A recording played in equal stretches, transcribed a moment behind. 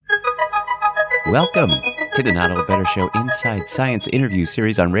Welcome to the Not Old Better Show Inside Science interview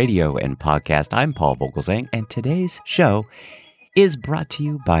series on radio and podcast. I'm Paul Vogelzang, and today's show is brought to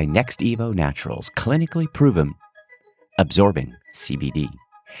you by Next Evo Naturals, clinically proven absorbing CBD.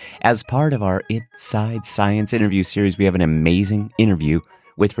 As part of our Inside Science interview series, we have an amazing interview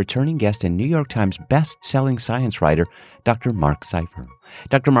with returning guest and New York Times best-selling science writer, Dr. Marc Seifer.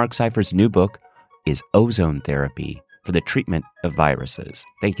 Dr. Marc Seifer's new book is Ozone Therapy for the Treatment of Viruses.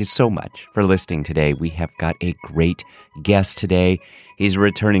 Thank you so much for listening today. We have got a great guest today. He's a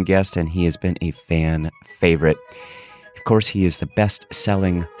returning guest, and he has been a fan favorite. Of course, he is the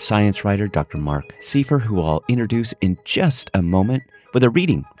best-selling science writer, Dr. Marc Seifer, who I'll introduce in just a moment with a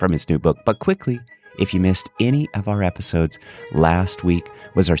reading from his new book. But quickly, if you missed any of our episodes, last week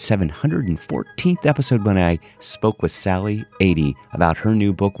was our 714th episode when I spoke with Sally 80 about her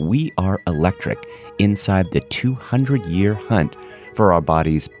new book, We Are Electric, Inside the 200-Year Hunt for Our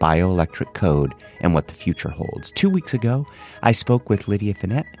Body's Bioelectric Code and What the Future Holds. 2 weeks ago, I spoke with Lydia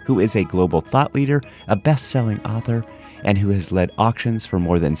Finette, who is a global thought leader, a best-selling author, and who has led auctions for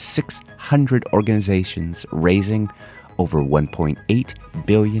more than 600 organizations, raising over $1.8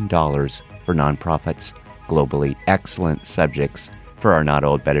 billion for nonprofits globally. Excellent subjects for our Not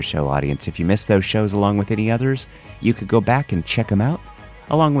Old Better Show audience. If you missed those shows along with any others, you could go back and check them out,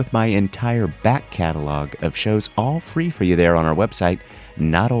 along with my entire back catalog of shows, all free for you there on our website,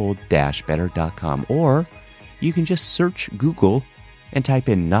 notold-better.com. Or you can just search Google and type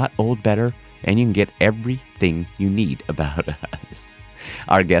in Not Old Better, and you can get everything you need about us.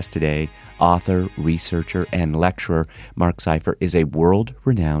 Our guest today, author, researcher, and lecturer Marc Seifer, is a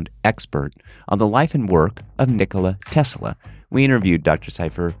world-renowned expert on the life and work of Nikola Tesla. We interviewed Dr.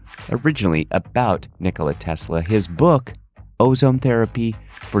 Seifer originally about Nikola Tesla. His book, Ozone Therapy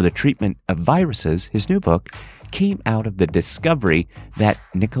for the Treatment of Viruses, his new book, came out of the discovery that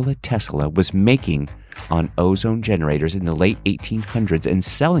Nikola Tesla was making on ozone generators in the late 1800s and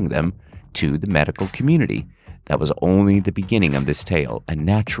selling them to the medical community. That was only the beginning of this tale, a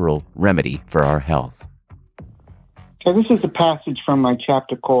natural remedy for our health. So this is a passage from my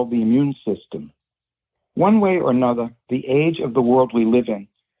chapter called The Immune System. One way or another, the age of the world we live in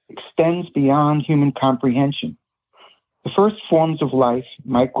extends beyond human comprehension. The first forms of life,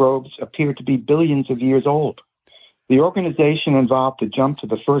 microbes, appear to be billions of years old. The organization involved to jump to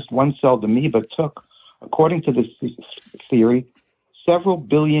the first one-celled amoeba took, according to this theory, several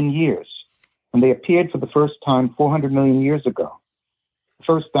billion years, and they appeared for the first time 400 million years ago. The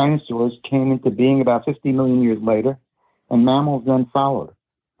first dinosaurs came into being about 50 million years later, and mammals then followed,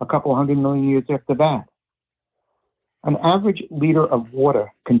 a couple 100 million years after that. An average liter of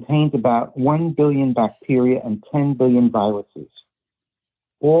water contains about 1 billion bacteria and 10 billion viruses.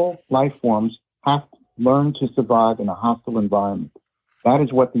 All life forms have to learn to survive in a hostile environment. That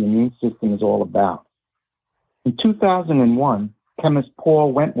is what the immune system is all about. In 2001, chemist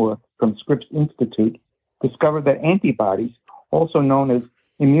Paul Wentworth from Scripps Institute discovered that antibodies, also known as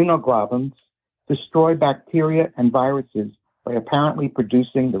immunoglobulins, destroy bacteria and viruses by apparently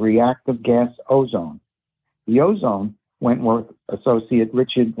producing the reactive gas ozone. The ozone, Wentworth associate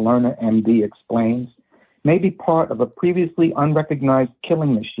Richard Lerner, MD, explains, may be part of a previously unrecognized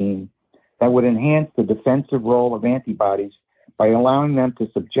killing machine that would enhance the defensive role of antibodies by allowing them to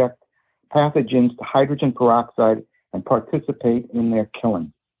subject pathogens to hydrogen peroxide and participate in their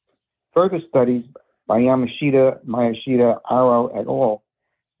killing. Further studies by Yamashita, Aro et al.,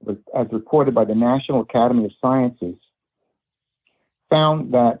 as reported by the National Academy of Sciences,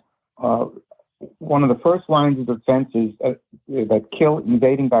 found that one of the first lines of defenses that kill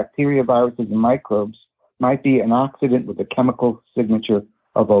invading bacteria, viruses, and microbes might be an oxidant with the chemical signature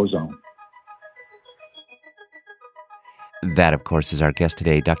of ozone. That, of course, is our guest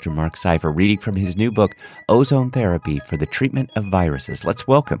today, Dr. Marc Seifer, reading from his new book, Ozone Therapy for the Treatment of Viruses. Let's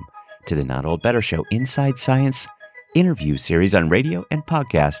welcome to the Not Old Better Show Inside Science interview series on radio and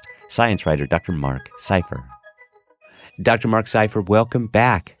podcast, science writer Dr. Marc Seifer. Dr. Marc Seifer, welcome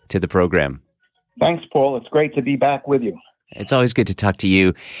back to the program. Thanks, Paul. It's great to be back with you. It's always good to talk to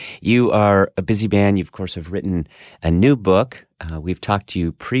you. You are a busy man. You, of course, have written a new book. We've talked to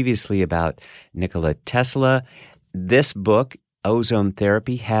you previously about Nikola Tesla. This book, Ozone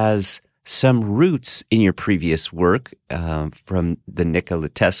Therapy, has some roots in your previous work from the Nikola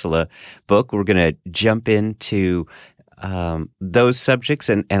Tesla book. We're going to jump into those subjects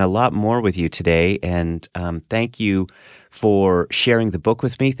and a lot more with you today. And thank you for sharing the book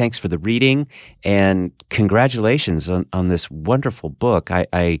with me. Thanks for the reading, and congratulations on this wonderful book.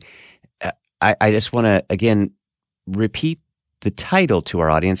 I just want to, again, repeat the title to our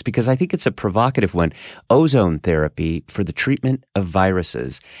audience because I think it's a provocative one. Ozone Therapy for the Treatment of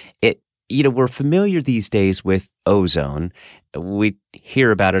Viruses. we're familiar these days with ozone. We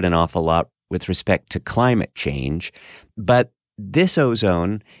hear about it an awful lot with respect to climate change, but this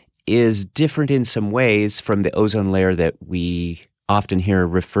ozone is different in some ways from the ozone layer that we often hear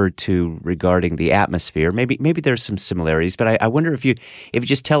referred to regarding the atmosphere. Maybe there's some similarities, but I wonder if you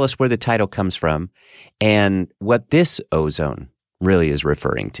just tell us where the title comes from and what this ozone really is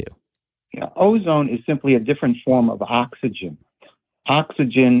referring to. Yeah, ozone is simply a different form of oxygen.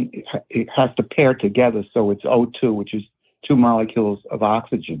 Oxygen, it has to pair together, so it's O2, which is two molecules of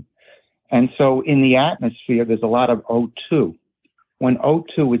oxygen. And so in the atmosphere, there's a lot of O2. When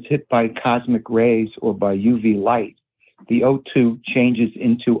O2 is hit by cosmic rays or by UV light, the O2 changes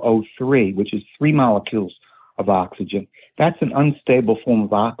into O3, which is three molecules of oxygen. That's an unstable form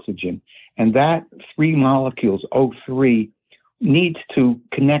of oxygen. And that three molecules, O3, needs to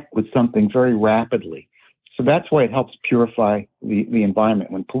connect with something very rapidly. So that's why it helps purify the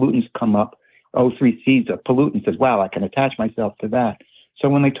environment. When pollutants come up, O3 sees a pollutant and says, wow, I can attach myself to that. So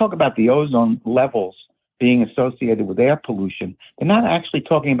when they talk about the ozone levels being associated with air pollution, they're not actually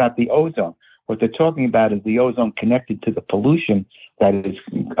talking about the ozone. What they're talking about is the ozone connected to the pollution. That is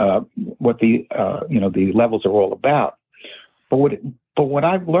what the levels are all about. But what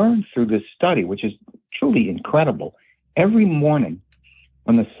I've learned through this study, which is truly incredible, every morning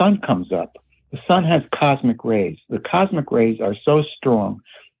when the sun comes up, the sun has cosmic rays. The cosmic rays are so strong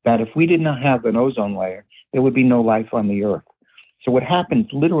that if we did not have an ozone layer, there would be no life on the earth. So what happens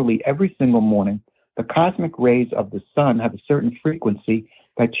literally every single morning, the cosmic rays of the sun have a certain frequency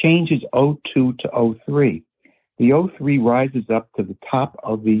that changes O2 to O3. The O3 rises up to the top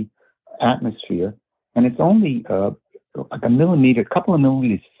of the atmosphere, and it's only like a couple of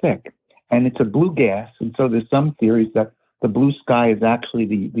millimeters thick, and it's a blue gas. And so there's some theories that the blue sky is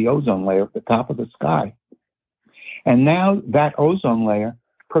actually the ozone layer at the top of the sky. And now that ozone layer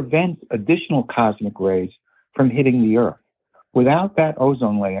prevents additional cosmic rays from hitting the Earth. Without that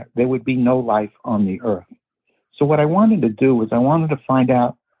ozone layer, there would be no life on the Earth. So what I wanted to do was I wanted to find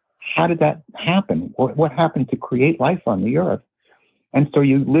out, how did that happen? What happened to create life on the Earth? And so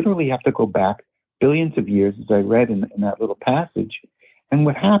you literally have to go back billions of years, as I read in that little passage. And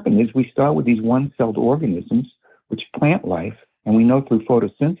what happened is we start with these one-celled organisms, which plant life, and we know through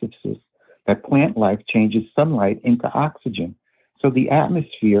photosynthesis that plant life changes sunlight into oxygen. So the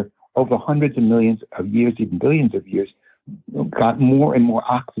atmosphere, over hundreds of millions of years, even billions of years, got more and more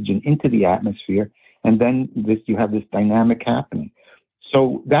oxygen into the atmosphere, and then you have this dynamic happening.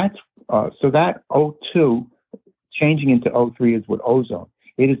 So that O2 changing into O3 is what ozone.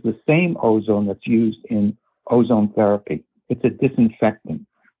 It is the same ozone that's used in ozone therapy. It's a disinfectant.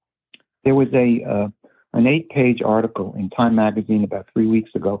 There was an 8-page article in Time magazine about 3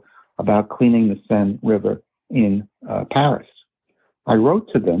 weeks ago about cleaning the Seine River in Paris. I wrote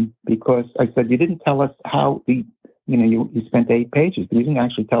to them because I said, you didn't tell us how you spent 8 pages, but you didn't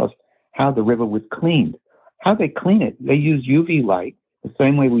actually tell us how the river was cleaned. How they clean it, they use UV light, the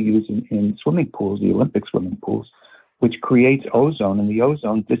same way we use in swimming pools, the Olympic swimming pools, which creates ozone, and the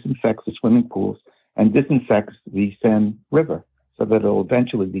ozone disinfects the swimming pools and disinfects the Seine River so that it'll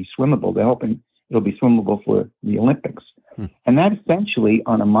eventually be swimmable. They're hoping it'll be swimmable for the Olympics. And that essentially,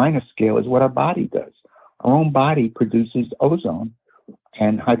 on a minor scale, is what our body does. Our own body produces ozone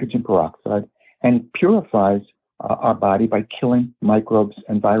and hydrogen peroxide and purifies our body by killing microbes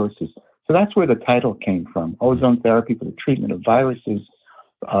and viruses. So that's where the title came from, ozone therapy for the treatment of viruses,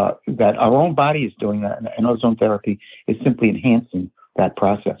 that our own body is doing that, and ozone therapy is simply enhancing that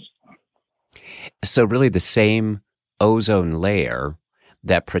process. So really the same ozone layer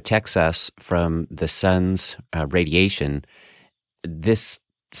that protects us from the sun's radiation, this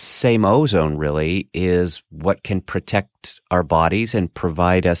same ozone really is what can protect our bodies and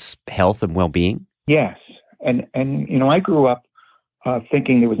provide us health and well-being? Yes. And I grew up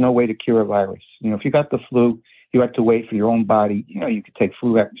thinking there was no way to cure a virus. If you got the flu, you had to wait for your own body. You could take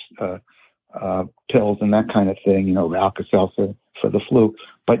flu pills and that kind of thing, Alka-Seltzer for the flu.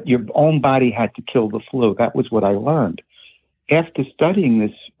 But your own body had to kill the flu. That was what I learned. After studying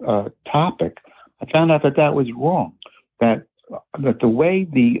this topic, I found out that was wrong. That the way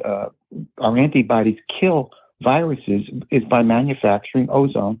our antibodies kill viruses is by manufacturing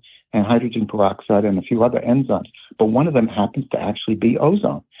ozone and hydrogen peroxide and a few other enzymes. But one of them happens to actually be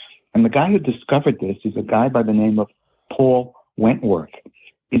ozone. And the guy who discovered this is a guy by the name of Paul Wentworth.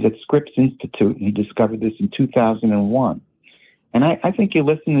 He's at Scripps Institute, and he discovered this in 2001. And I think your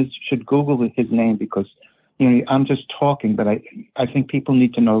listeners should Google his name because, I'm just talking, but I think people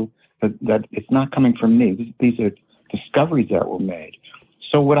need to know that it's not coming from me. These are discoveries that were made.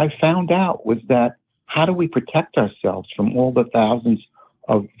 So what I found out was that how do we protect ourselves from all the thousands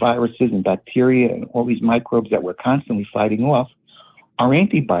of viruses and bacteria and all these microbes that we're constantly fighting off, our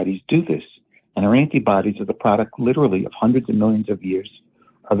antibodies do this. And our antibodies are the product literally of hundreds of millions of years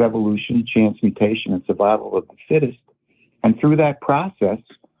of evolution, chance, mutation, and survival of the fittest. And through that process,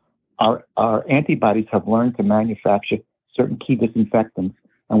 our antibodies have learned to manufacture certain key disinfectants,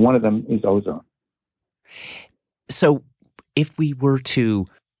 and one of them is ozone. So if we were to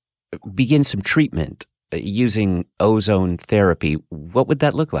begin some treatment using ozone therapy, what would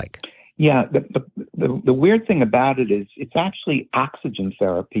that look like? Yeah, the weird thing about it is it's actually oxygen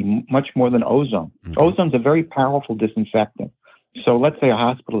therapy much more than ozone. Okay. Ozone's a very powerful disinfectant. So let's say a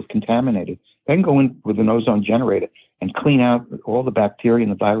hospital is contaminated. They can go in with an ozone generator and clean out all the bacteria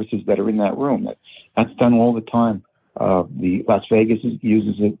and the viruses that are in that room. That's done all the time. The Las Vegas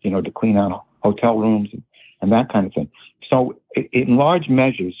uses it, to clean out hotel rooms and that kind of thing. So in large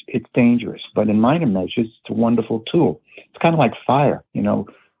measures, it's dangerous, but in minor measures, it's a wonderful tool. It's kind of like fire.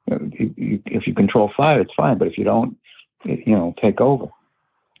 If you control fire, it's fine, but if you don't, take over.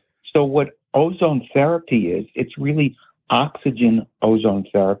 So what ozone therapy is, it's really oxygen ozone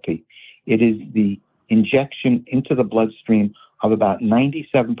therapy. It is the injection into the bloodstream of about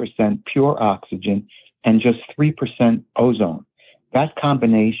 97% pure oxygen and just 3% ozone. That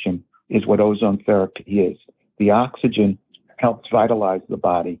combination is what ozone therapy is. The oxygen helps vitalize the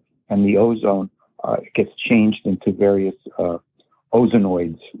body, and the ozone gets changed into various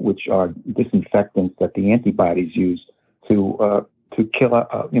ozonoids, which are disinfectants that the antibodies use to kill,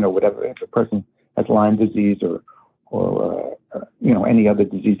 whatever. If a person has Lyme disease or any other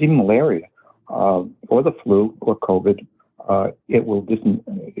disease, even malaria, or the flu or COVID, it will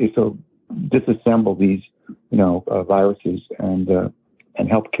disassemble these, viruses and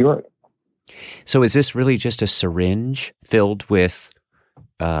help cure it. So is this really just a syringe filled with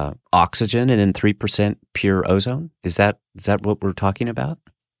oxygen and then 3% pure ozone? Is that what we're talking about?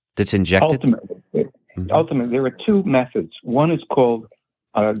 That's injected? Ultimately, there are two methods. One is called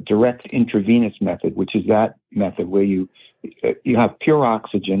a direct intravenous method, which is that method where you have pure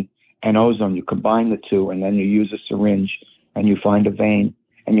oxygen and ozone. You combine the two, and then you use a syringe, and you find a vein,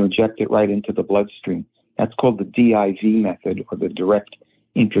 and you inject it right into the bloodstream. That's called the DIV method, or the direct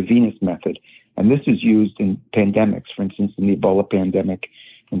intravenous method. And this is used in pandemics, for instance, in the Ebola pandemic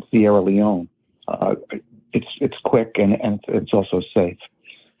in Sierra Leone. It's quick and it's also safe.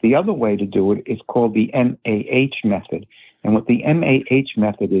 The other way to do it is called the MAH method. And what the MAH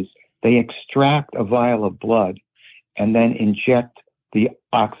method is, they extract a vial of blood and then inject the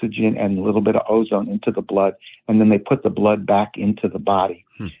oxygen and a little bit of ozone into the blood, and then they put the blood back into the body.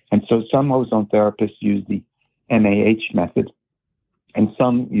 And so some ozone therapists use the MAH method, and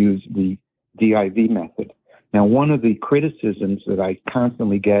some use the DIV method. Now, one of the criticisms that I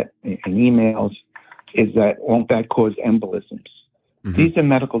constantly get in emails is that won't that cause embolisms? Mm-hmm. These are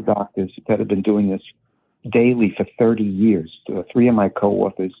medical doctors that have been doing this daily for 30 years. 3 of my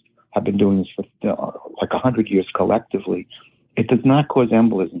co-authors have been doing this for like 100 years collectively. It does not cause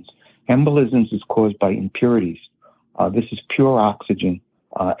embolisms. Embolisms is caused by impurities. This is pure oxygen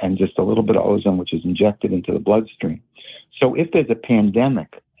and just a little bit of ozone, which is injected into the bloodstream. So if there's a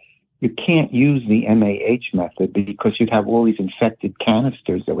pandemic, you can't use the MAH method because you'd have all these infected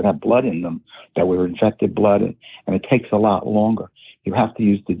canisters that would have blood in them, that were infected blood, and it takes a lot longer. You have to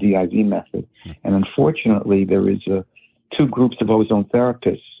use the DIV method. And unfortunately, there is two groups of ozone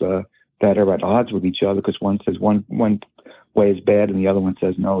therapists that are at odds with each other because one says one way is bad and the other one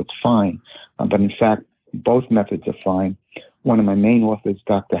says, no, it's fine. But in fact, both methods are fine. One of my main authors,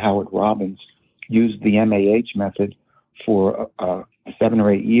 Dr. Howard Robbins, used the MAH method for 7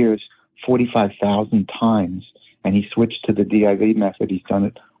 or 8 years, 45,000 times, and he switched to the DIV method. He's done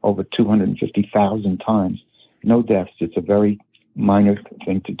it over 250,000 times. No deaths. It's a very minor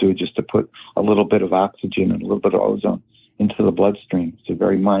thing to do, just to put a little bit of oxygen and a little bit of ozone into the bloodstream. It's a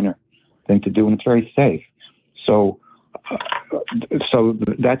very minor thing to do, and it's very safe. So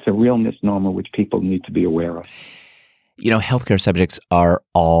that's a real misnomer which people need to be aware of. Healthcare subjects are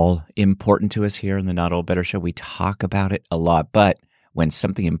all important to us here in the Not Old Better Show. We talk about it a lot, but when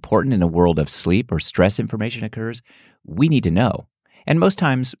something important in the world of sleep or stress information occurs, we need to know. And most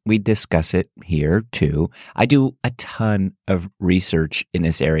times we discuss it here too. I do a ton of research in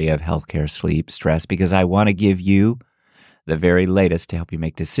this area of healthcare, sleep, stress, because I want to give you the very latest to help you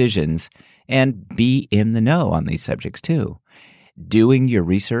make decisions and be in the know on these subjects too. Doing your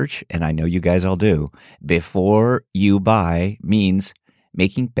research, and I know you guys all do, before you buy means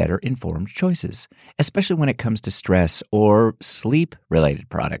making better informed choices, especially when it comes to stress or sleep-related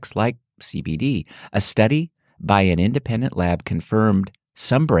products like CBD. A study by an independent lab confirmed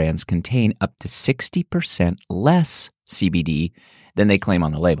some brands contain up to 60% less CBD than they claim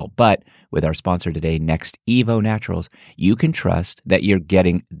on the label. But with our sponsor today, Next Evo Naturals, you can trust that you're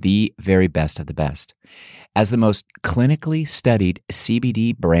getting the very best of the best. As the most clinically studied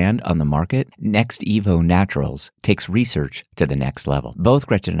CBD brand on the market, Next Evo Naturals takes research to the next level. Both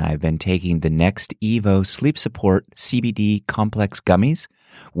Gretchen and I have been taking the Next Evo Sleep Support CBD Complex Gummies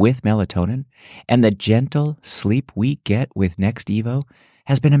with melatonin, and the gentle sleep we get with Next Evo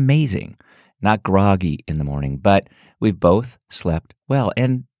has been amazing. Not groggy in the morning, but we've both slept well,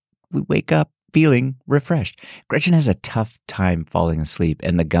 and we wake up feeling refreshed. Gretchen has a tough time falling asleep,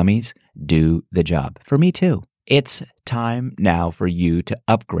 and the gummies do the job. For me, too. It's time now for you to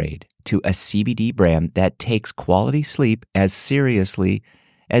upgrade to a CBD brand that takes quality sleep as seriously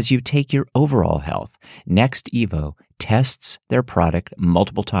as you take your overall health. Next Evo tests their product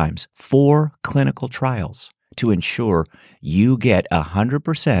multiple times, 4 clinical trials, to ensure you get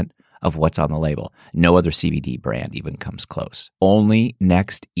 100% of what's on the label. No other CBD brand even comes close. Only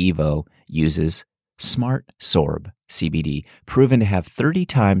Next Evo uses Smart Sorb CBD, proven to have 30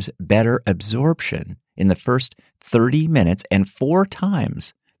 times better absorption in the first 30 minutes and 4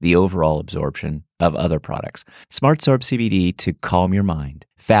 times the overall absorption of other products. Smart Sorb CBD to calm your mind,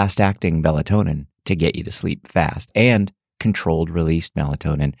 fast-acting melatonin to get you to sleep fast, and controlled released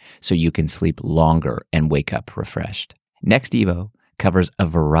melatonin so you can sleep longer and wake up refreshed. Next Evo covers a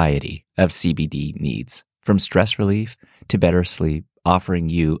variety of CBD needs, from stress relief to better sleep, offering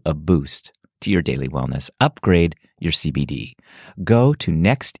you a boost to your daily wellness. Upgrade your CBD. Go to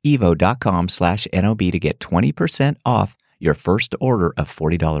nextevo.com/NOB to get 20% off your first order of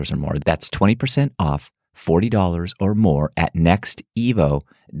 $40 or more. That's 20% off $40 or more at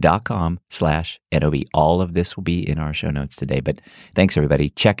nextevo.com/NOB. All of this will be in our show notes today, but thanks everybody.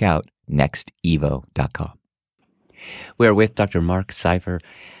 Check out nextevo.com. We're with Dr. Marc Seifer.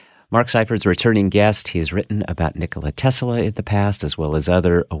 Marc Seifer is a returning guest. He has written about Nikola Tesla in the past, as well as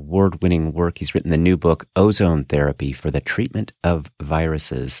other award-winning work. He's written the new book, Ozone Therapy for the Treatment of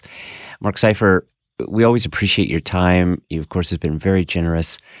Viruses. Marc Seifer, we always appreciate your time. You, of course, have been very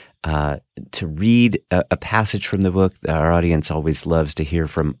generous to read a passage from the book. Our audience always loves to hear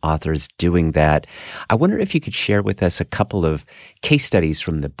from authors doing that. I wonder if you could share with us a couple of case studies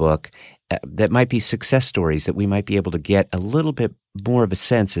from the book that might be success stories that we might be able to get a little bit more of a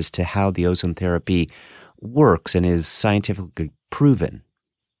sense as to how the ozone therapy works and is scientifically proven.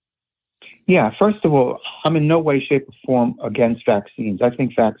 Yeah, first of all, I'm in no way, shape, or form against vaccines. I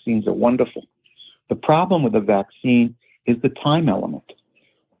think vaccines are wonderful. The problem with a vaccine is the time element.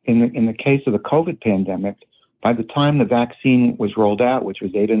 In the case of the COVID pandemic, by the time the vaccine was rolled out, which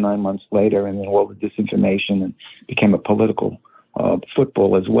was 8 or 9 months later, and then all the disinformation and became a political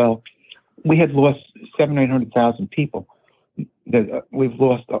football as well, we had lost 700,000 or 800,000 people. We've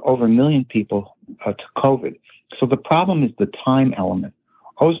lost over 1 million people to COVID. So the problem is the time element.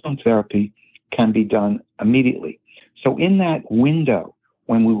 Ozone therapy can be done immediately. So in that window,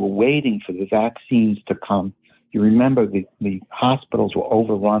 when we were waiting for the vaccines to come, you remember the hospitals were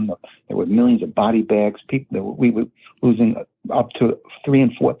overrun. There were millions of body bags. We were losing up to 3,000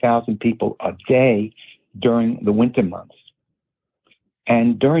 and 4,000 people a day during the winter months.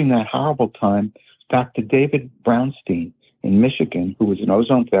 And during that horrible time, Dr. David Brownstein in Michigan, who was an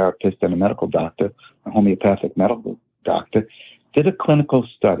ozone therapist and a medical doctor, a homeopathic medical doctor, did a clinical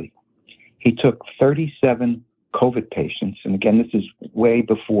study. He took 37 COVID patients, and again, this is way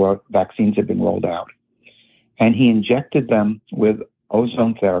before vaccines had been rolled out, and he injected them with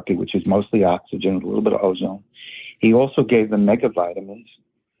ozone therapy, which is mostly oxygen with a little bit of ozone. He also gave them megavitamins,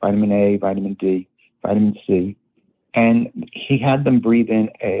 vitamin A, vitamin D, vitamin C, and he had them breathe in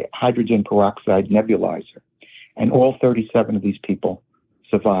a hydrogen peroxide nebulizer. And all 37 of these people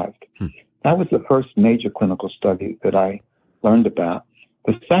survived. That was the first major clinical study that I learned about.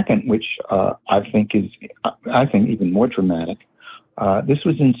 The second, which I think even more dramatic, this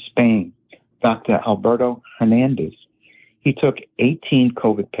was in Spain. Dr. Alberto Hernandez, he took 18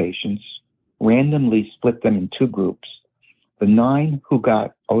 COVID patients, randomly split them in 2 groups. The 9 who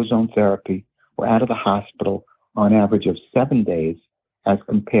got ozone therapy were out of the hospital on average of 7 days, as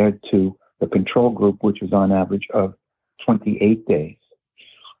compared to the control group, which was on average of 28 days.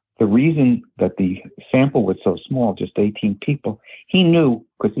 The reason that the sample was so small, just 18 people, he knew,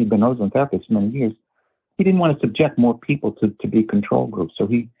 because he'd been ozone therapist for many years, he didn't want to subject more people to be control groups. So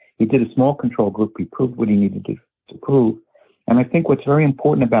he did a small control group. He proved what he needed to prove. And I think what's very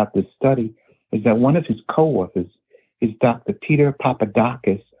important about this study is that one of his co-authors is Dr. Peter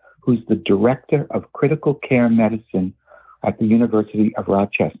Papadakis, who's the director of critical care medicine at the University of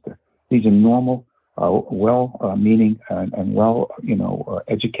Rochester. These are normal, well-meaning and well,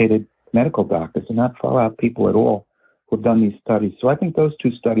 educated medical doctors. They're not far-out people at all who have done these studies. So I think those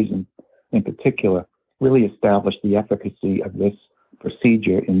two studies in particular really established the efficacy of this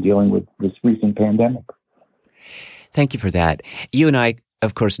procedure in dealing with this recent pandemic. Thank you for that. You and I,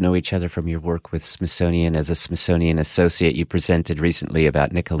 of course, know each other from your work with Smithsonian. As a Smithsonian associate, you presented recently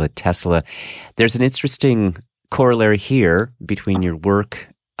about Nikola Tesla. There's an interesting corollary here between your work,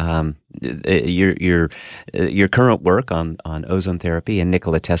 your current work on ozone therapy and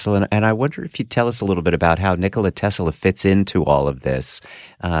Nikola Tesla. And I wonder if you'd tell us a little bit about how Nikola Tesla fits into all of this,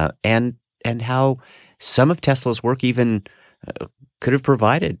 and how some of Tesla's work even could have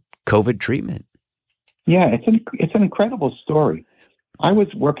provided COVID treatment. Yeah, it's an incredible story. I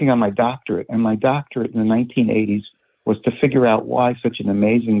was working on my doctorate, and my doctorate in the 1980s was to figure out why such an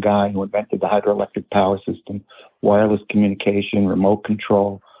amazing guy who invented the hydroelectric power system, wireless communication, remote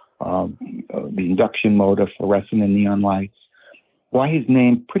control, the induction motor, fluorescent and neon lights, why his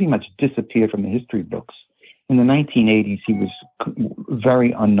name pretty much disappeared from the history books. In the 1980s, he was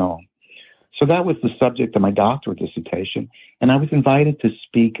very unknown. So that was the subject of my doctorate dissertation, and I was invited to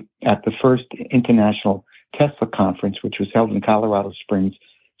speak at the first International Tesla Conference, which was held in Colorado Springs,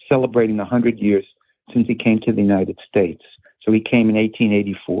 celebrating 100 years since he came to the United States. So he came in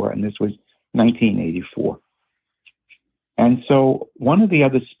 1884, and this was 1984. And so one of the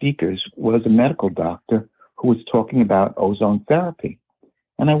other speakers was a medical doctor who was talking about ozone therapy.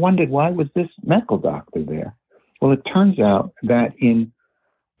 And I wondered, why was this medical doctor there? Well, it turns out that in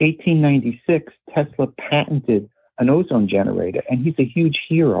 1896, Tesla patented an ozone generator, and he's a huge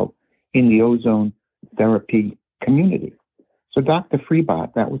hero in the ozone therapy community. So Dr.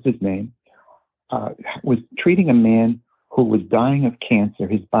 Freebot, that was his name, was treating a man who was dying of cancer,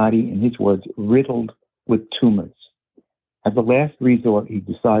 his body, in his words, riddled with tumors. As a last resort, he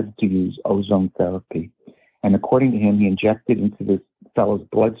decided to use ozone therapy. And according to him, he injected into this fellow's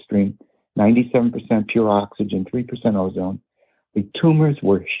bloodstream 97% pure oxygen, 3% ozone. The tumors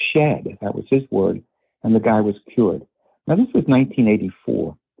were shed, that was his word, and the guy was cured. Now, this was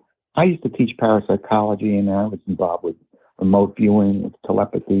 1984. I used to teach parapsychology, and I was involved with remote viewing, with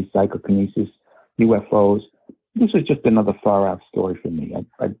telepathy, psychokinesis, UFOs. This was just another far-out story for me.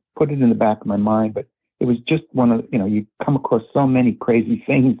 I put it in the back of my mind, but it was just one of, you come across so many crazy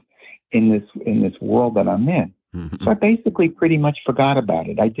things in this world that I'm in. Mm-hmm. So I basically pretty much forgot about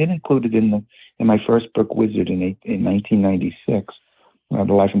it. I did include it in my first book, Wizard, in 1996, The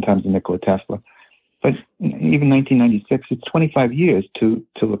Life and Times of Nikola Tesla. But even 1996, it's 25 years to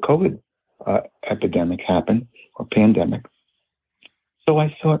the COVID epidemic happened, or pandemic. So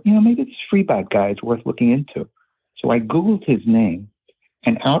I thought, maybe this Freebot guy is worth looking into. So I Googled his name,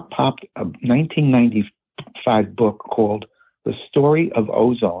 and out popped a 1995 book called The Story of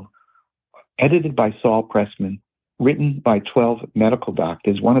Ozone, edited by Saul Pressman, written by 12 medical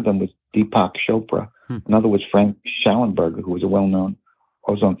doctors. One of them was Deepak Chopra. Another was Frank Schallenberger, who was a well-known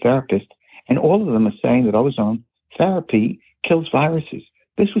ozone therapist. And all of them are saying that ozone therapy kills viruses.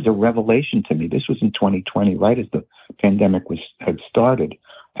 This was a revelation to me. This was in 2020, right as the pandemic had started.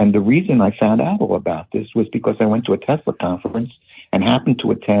 And the reason I found out all about this was because I went to a Tesla conference and happened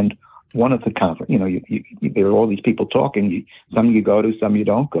to attend one of the conference. There are all these people talking. Some you go to, some you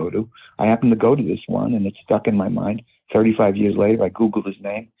don't go to. I happened to go to this one, and it stuck in my mind. 35 years later, I Googled his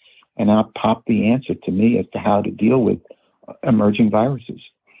name, and out popped the answer to me as to how to deal with emerging viruses.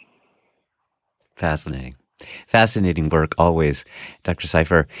 Fascinating work always, Dr.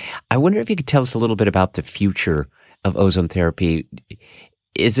 Seifer. I wonder if you could tell us a little bit about the future of ozone therapy.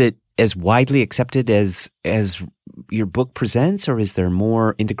 Is it as widely accepted as your book presents, or is there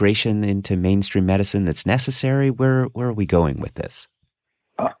more integration into mainstream medicine that's necessary? Where are we going with this?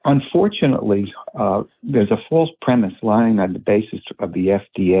 Unfortunately, there's a false premise lying on the basis of the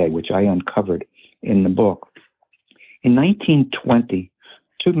FDA, which I uncovered in the book. In 1920,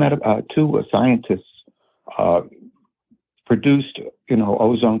 two scientists produced,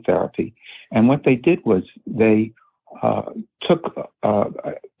 ozone therapy, and what they did was they took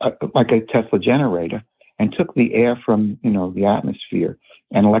like a Tesla generator and took the air from the atmosphere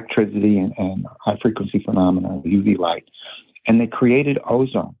and electricity and high frequency phenomena, UV light, and they created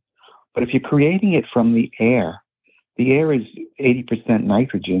ozone. But if you're creating it from the air is 80%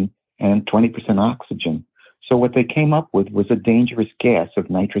 nitrogen and 20% oxygen. So what they came up with was a dangerous gas of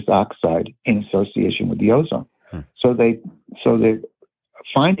nitrous oxide in association with the ozone. So the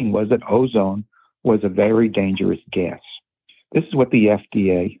finding was that ozone was a very dangerous gas. This is what the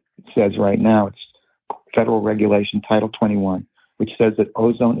FDA says right now. It's Federal Regulation Title 21, which says that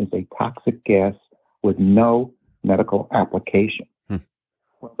ozone is a toxic gas with no medical application.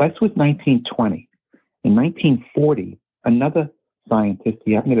 Well, that was 1920. In 1940, another scientist,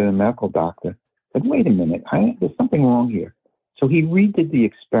 he happened to be a medical doctor, said, wait a minute, there's something wrong here. So he redid the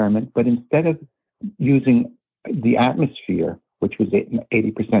experiment, but instead of using the atmosphere, which was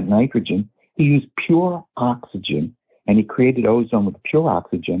 80% nitrogen, he used pure oxygen, and he created ozone with pure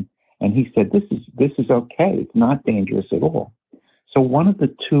oxygen. And he said, this is okay. It's not dangerous at all. So one of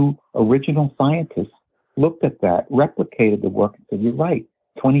the two original scientists looked at that, replicated the work, and said, you're right.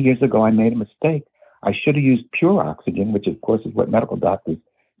 20 years ago, I made a mistake. I should have used pure oxygen, which, of course, is what medical doctors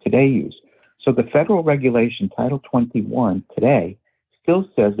today use. So the federal regulation, Title 21, today, still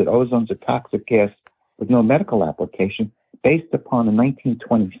says that ozone's a toxic gas with no medical application based upon a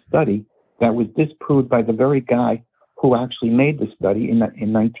 1920 study that was disproved by the very guy who actually made the study in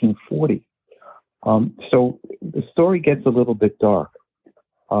 1940. So the story gets a little bit dark.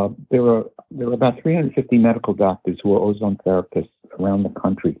 There are about 350 medical doctors who are ozone therapists around the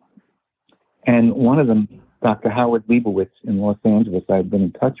country. And one of them, Dr. Howard Leibowitz in Los Angeles, I've been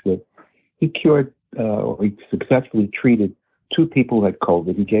in touch with, he cured or he successfully treated 2 people who had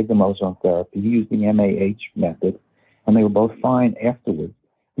COVID. He gave them ozone therapy. He used the MAH method, and they were both fine afterwards.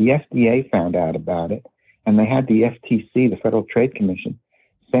 The FDA found out about it, and they had the FTC, the Federal Trade Commission,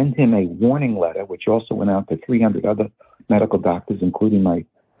 send him a warning letter, which also went out to 300 other medical doctors, including my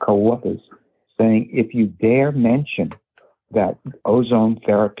co-authors, saying, if you dare mention that ozone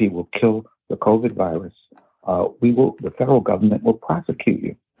therapy will kill the COVID virus, the federal government will prosecute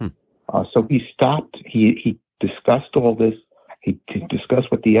you. So he stopped. He discussed all this. He discussed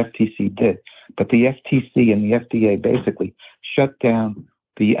what the FTC did, but the FTC and the FDA basically shut down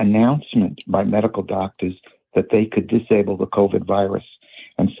the announcement by medical doctors that they could disable the COVID virus.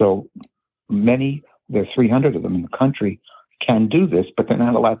 And so there are 300 of them in the country, can do this, but they're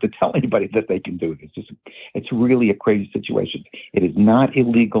not allowed to tell anybody that they can do this. It's really a crazy situation. It is not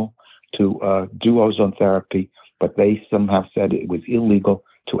illegal to do ozone therapy, but they somehow said it was illegal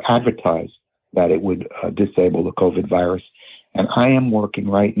to advertise that it would disable the COVID virus. And I am working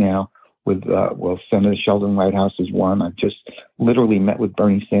right now with, Senator Sheldon Whitehouse is one. I just literally met with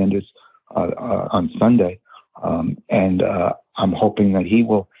Bernie Sanders on Sunday, and I'm hoping that he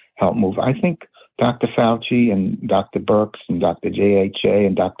will help move. I think Dr. Fauci and Dr. Birx and Dr. JHA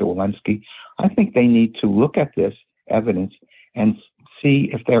and Dr. Walensky, I think they need to look at this evidence and see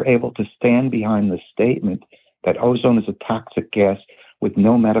if they're able to stand behind the statement that ozone is a toxic gas with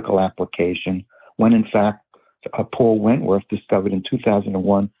no medical application, when in fact, Paul Wentworth discovered in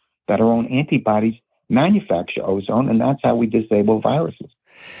 2001 that our own antibodies manufacture ozone, and that's how we disable viruses.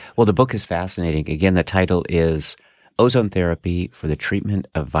 Well, the book is fascinating. Again, the title is Ozone Therapy for the Treatment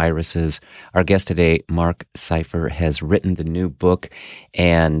of Viruses. Our guest today, Marc Seifer, has written the new book,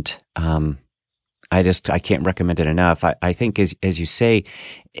 and I can't recommend it enough. I think, as you say,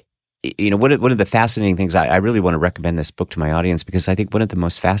 one of the fascinating things, I really want to recommend this book to my audience, because I think one of the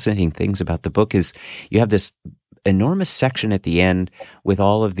most fascinating things about the book is you have this enormous section at the end with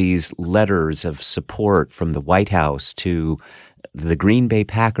all of these letters of support from the White House to the Green Bay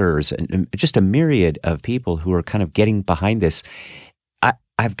Packers, and just a myriad of people who are kind of getting behind this.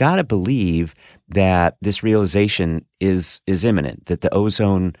 I've got to believe that this realization is imminent, that the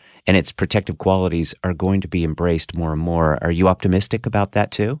ozone and its protective qualities are going to be embraced more and more. Are you optimistic about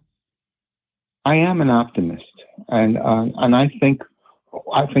that too? I am an optimist, and I think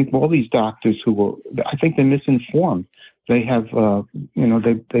all these doctors I think they're misinformed. They have,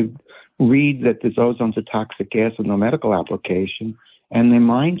 they read that this ozone's a toxic gas with no medical application, and their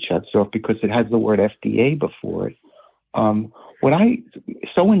mind shuts off because it has the word FDA before it. What I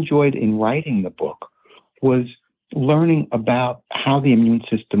so enjoyed in writing the book was learning about how the immune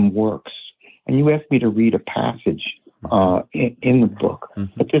system works. And you asked me to read a passage in the book,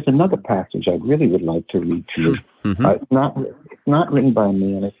 but there's another passage I really would like to read to you. It's not written by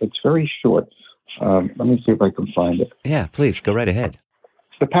me, and it's very short. Let me see if I can find it. Yeah, please go right ahead.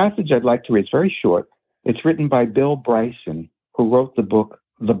 The passage I'd like to read is very short. It's written by Bill Bryson, who wrote the book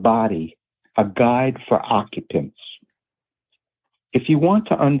The Body: A Guide for Occupants. If you want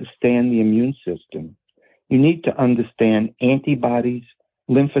to understand the immune system, you need to understand antibodies,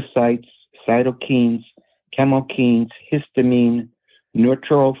 lymphocytes, cytokines, chemokines, histamine,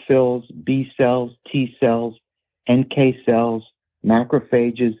 neutrophils, B cells, T cells, NK cells,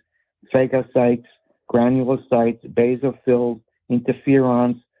 macrophages, phagocytes, granulocytes, basophils,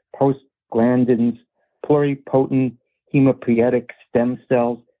 interferons, prostaglandins, pluripotent hematopoietic stem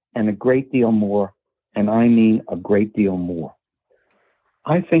cells, and a great deal more, and I mean a great deal more.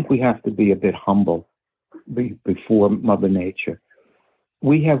 I think we have to be a bit humble before Mother Nature.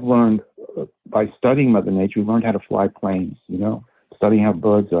 We have learned, by studying Mother Nature, we learned how to fly planes, studying how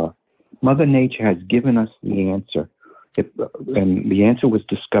birds are. Mother Nature has given us the answer. And the answer was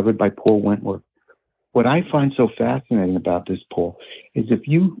discovered by Paul Wentworth, what I find so fascinating about this, Paul, is if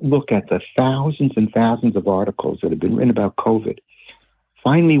you look at the thousands and thousands of articles that have been written about COVID,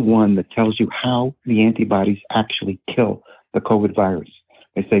 find me one that tells you how the antibodies actually kill the COVID virus.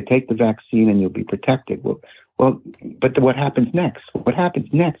 They say, take the vaccine and you'll be protected. Well, but what happens next? What happens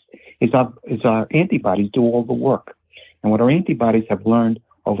next is our antibodies do all the work. And what our antibodies have learned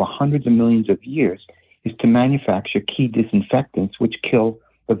over hundreds of millions of years is to manufacture key disinfectants which kill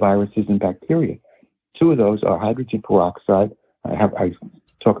the viruses and bacteria. Two of those are hydrogen peroxide. I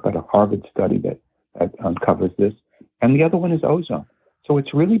talk about a Harvard study that uncovers this. And the other one is ozone. So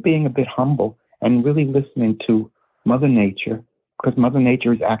it's really being a bit humble and really listening to Mother Nature, because Mother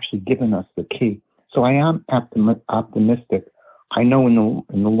Nature has actually given us the key. So I am optimistic. I know in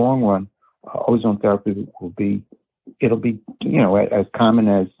the long run, ozone therapy it'll be as common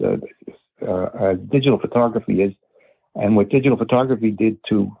as digital photography is. And what digital photography did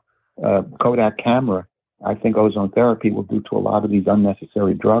to Kodak camera, I think ozone therapy will do to a lot of these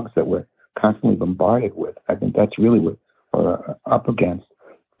unnecessary drugs that we're constantly bombarded with. I think that's really what we're up against.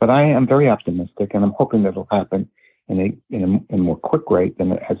 But I am very optimistic, and I'm hoping that it'll happen in a more quick rate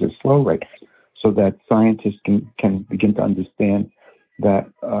than as a slow rate, so that scientists can begin to understand that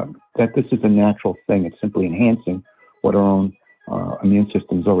this is a natural thing. It's simply enhancing what our own immune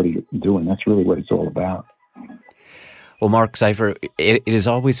system is already doing. That's really what it's all about. Well, Marc Seifer, it is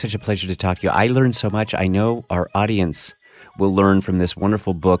always such a pleasure to talk to you. I learned so much. I know our audience will learn from this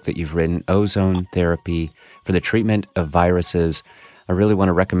wonderful book that you've written, Ozone Therapy for the Treatment of Viruses. I really want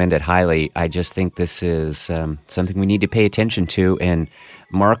to recommend it highly. I just think this is something we need to pay attention to. And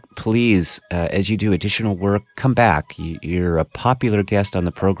Marc, please, as you do additional work, come back. You're a popular guest on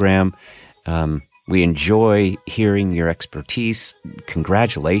the program. We enjoy hearing your expertise.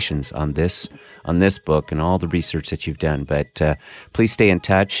 Congratulations on this book and all the research that you've done. But please stay in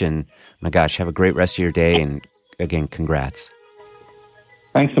touch. And my gosh, have a great rest of your day. And again, congrats.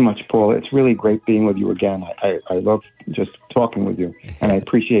 Thanks so much, Paul. It's really great being with you again. I love just talking with you, and I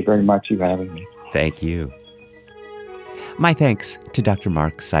appreciate very much you having me. Thank you. My thanks to Dr.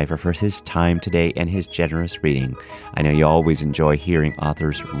 Marc Seifer for his time today and his generous reading. I know you always enjoy hearing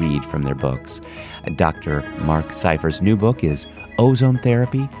authors read from their books. Dr. Marc Seifer's new book is Ozone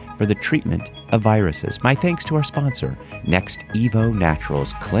Therapy for the Treatment of Viruses. My thanks to our sponsor, Next Evo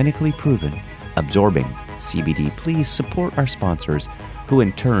Naturals, clinically proven, absorbing CBD. Please support our sponsors, who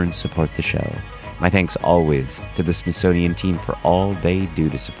in turn support the show. My thanks always to the Smithsonian team for all they do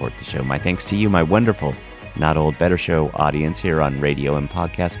to support the show. My thanks to you, my wonderful Not Old Better Show audience here on radio and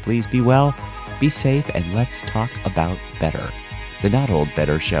podcast. Please be well, be safe, and let's talk about better. The Not Old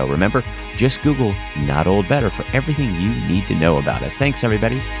Better Show. Remember, just Google Not Old Better for everything you need to know about us. Thanks,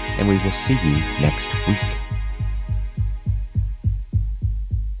 everybody, and we will see you next week.